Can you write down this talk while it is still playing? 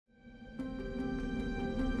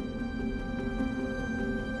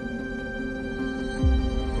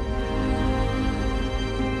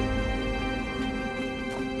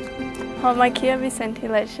Homakia Vicente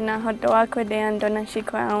Lechina, Hodoa Kodean Dona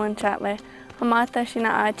Shiko Awan Chatle, Homata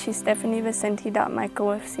Shina Achi Stephanie Vicente. Michael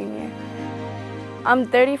with Senior. I'm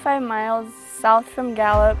 35 miles south from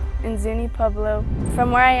Gallup in Zuni Pueblo.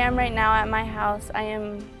 From where I am right now at my house, I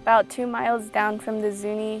am about 2 miles down from the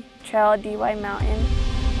Zuni Trail DY Mountain.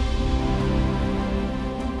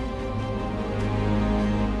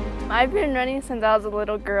 I've been running since I was a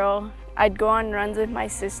little girl. I'd go on runs with my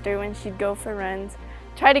sister when she'd go for runs.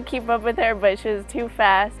 Try to keep up with her, but she was too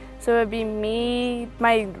fast. So it'd be me,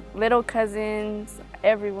 my little cousins,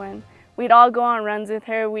 everyone. We'd all go on runs with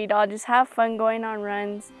her. We'd all just have fun going on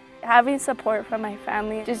runs. Having support from my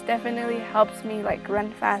family just definitely helps me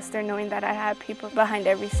run faster, knowing that I have people behind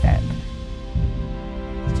every step.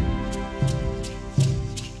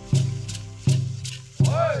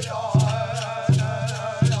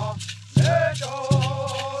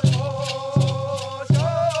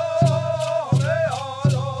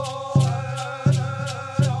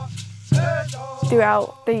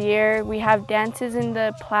 Throughout the year, we have dances in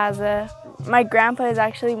the plaza. My grandpa is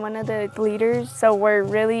actually one of the leaders, so we're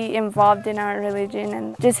really involved in our religion,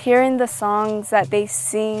 and just hearing the songs that they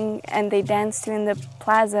sing and they dance to in the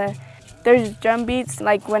plaza. There's drum beats,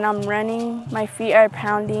 like when I'm running, my feet are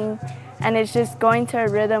pounding, and it's just going to a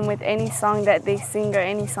rhythm with any song that they sing or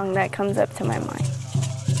any song that comes up to my mind.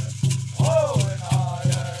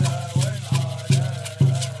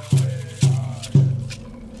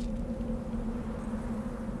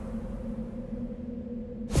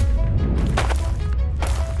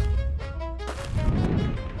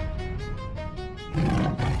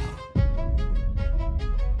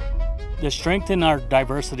 The strength in our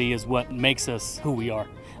diversity is what makes us who we are.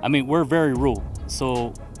 I mean, we're very rural,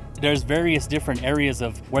 so there's various different areas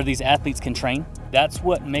of where these athletes can train. That's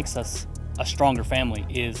what makes us a stronger family,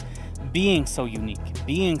 is being so unique,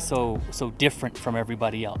 being so different from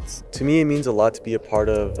everybody else. To me, it means a lot to be a part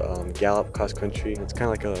of Gallup Cross Country. It's kind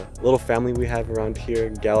of like a little family we have around here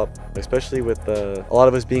in Gallup, especially with a lot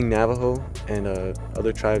of us being Navajo and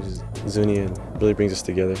other tribes, Zuni, and really brings us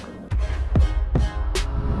together.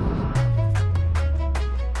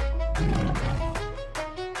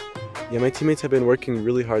 Yeah, my teammates have been working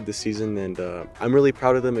really hard this season, and I'm really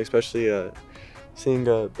proud of them, especially seeing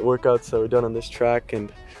the workouts that were done on this track,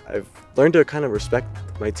 and I've learned to kind of respect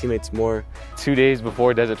my teammates more. 2 days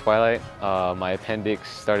before Desert Twilight, my appendix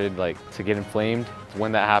started to get inflamed.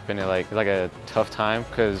 When that happened, it was like a tough time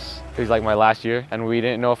because it was my last year, and we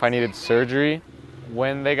didn't know if I needed surgery.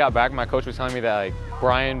 When they got back, my coach was telling me that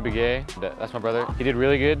Brian Begay, that's my brother, he did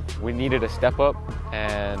really good. We needed a step up,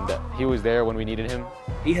 and he was there when we needed him.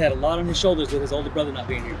 He had a lot on his shoulders with his older brother not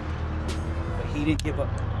being here, but he didn't give up.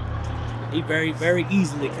 He very, very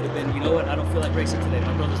easily could have been, you know what, I don't feel like racing today,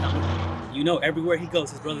 my brother's not with me. You know, everywhere he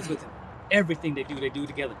goes, his brother's with him. Everything they do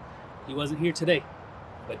together. He wasn't here today,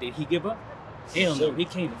 but did he give up? Hell no, he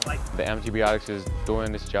came to fight. The antibiotics is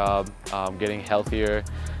doing its job, getting healthier.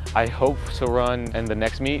 I hope to run in the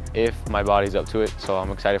next meet if my body's up to it, so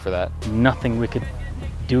I'm excited for that. Nothing we could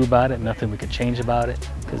do about it, nothing we could change about it,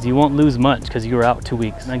 because you won't lose much because you were out 2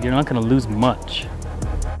 weeks. You're not going to lose much.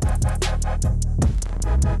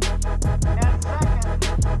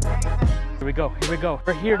 Here we go, here we go.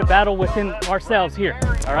 We're here to battle within ourselves here,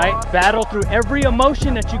 all right? Battle through every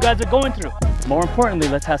emotion that you guys are going through. More importantly,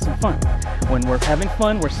 let's have some fun. When we're having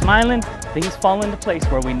fun, we're smiling, things fall into place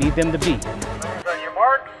where we need them to be. On your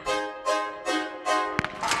marks.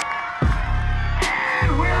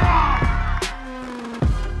 And we're off.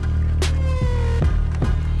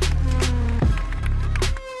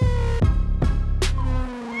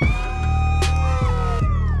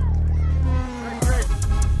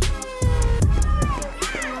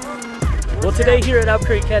 Well, today here at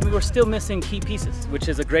Albuquerque Academy, we're still missing key pieces, which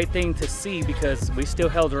is a great thing to see because we still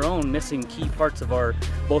held our own, missing key parts of our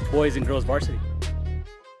both boys and girls varsity.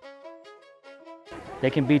 They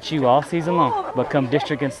can beat you all season long, but come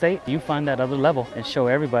district and state, you find that other level and show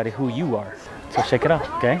everybody who you are. So shake it off,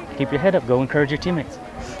 okay? Keep your head up, go encourage your teammates.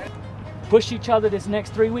 Push each other this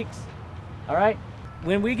next 3 weeks, all right?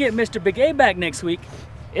 When we get Mr. Big A back next week,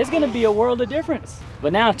 it's gonna be a world of difference.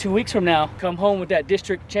 But now, 2 weeks from now, come home with that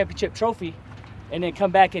district championship trophy and then come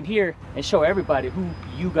back in here and show everybody who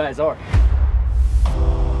you guys are.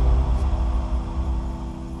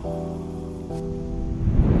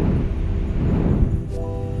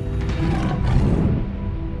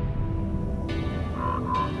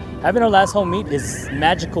 Having our last home meet is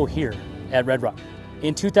magical here at Red Rock.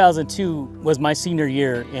 In 2002 was my senior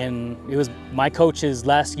year, and it was my coach's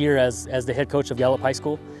last year as the head coach of Gallup High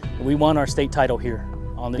School. We won our state title here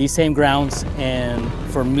on these same grounds, and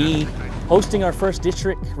for me, hosting our first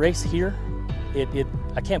district race here, it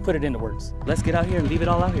I can't put it into words. Let's get out here and leave it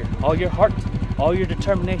all out here. All your heart, all your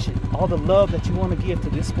determination, all the love that you want to give to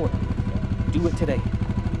this sport. Do it today.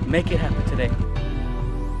 Make it happen today.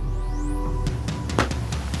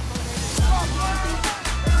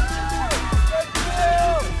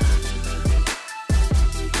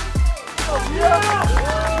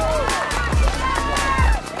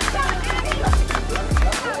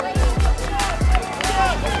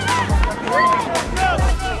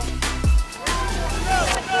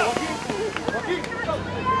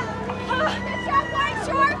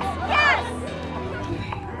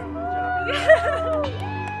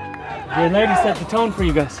 Your lady set the tone for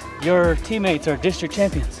you guys. Your teammates are district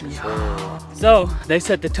champions. So they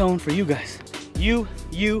set the tone for you guys. You,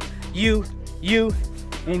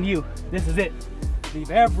 and you. This is it.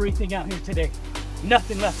 Leave everything out here today.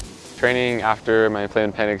 Nothing left. Training after my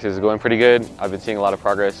inflamed appendix is going pretty good. I've been seeing a lot of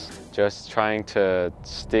progress. Just trying to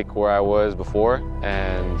stick where I was before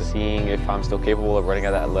and seeing if I'm still capable of running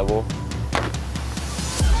at that level.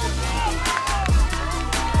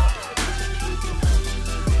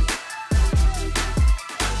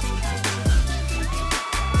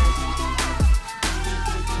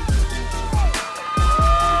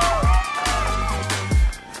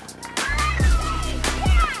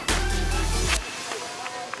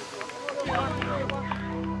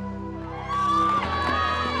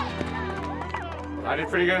 I did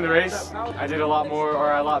pretty good in the race. I did a lot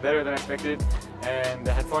better than I expected, and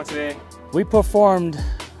I had fun today. We performed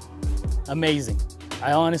amazing.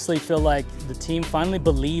 I honestly feel like the team finally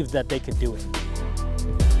believed that they could do it.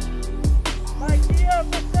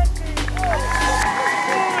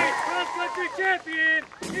 Cross-country champion,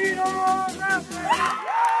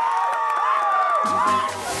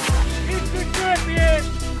 Eastern champion,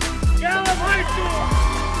 Gallup High School.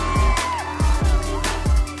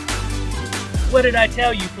 What did I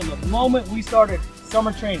tell you from the moment we started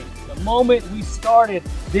summer training, the moment we started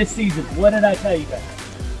this season? What did I tell you guys?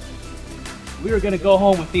 We were gonna go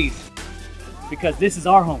home with these because this is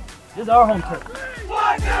our home. This is our home turf.